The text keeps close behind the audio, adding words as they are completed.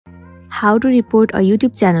How to report a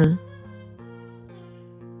YouTube channel.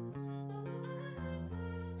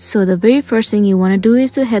 So the very first thing you want to do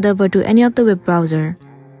is to head over to any of the web browser.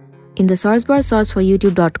 In the search bar, search for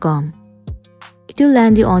youtube.com. It will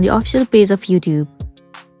land you on the official page of YouTube.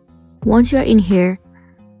 Once you are in here,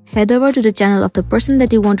 head over to the channel of the person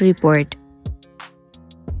that you want to report.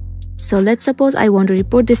 So let's suppose I want to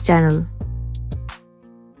report this channel.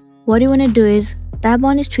 What you want to do is tap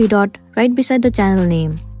on this three dot right beside the channel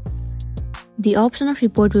name. The option of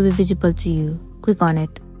report will be visible to you. Click on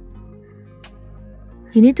it.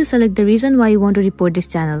 You need to select the reason why you want to report this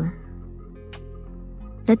channel.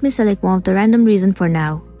 Let me select one of the random reason for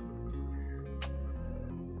now.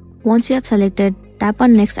 Once you have selected, tap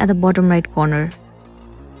on next at the bottom right corner.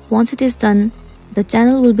 Once it is done, the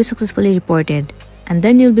channel will be successfully reported, and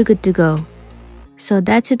then you'll be good to go. So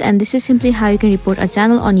that's it, and this is simply how you can report a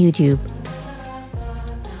channel on YouTube.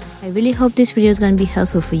 I really hope this video is going to be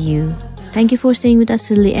helpful for you. Thank you for staying with us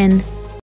till the end.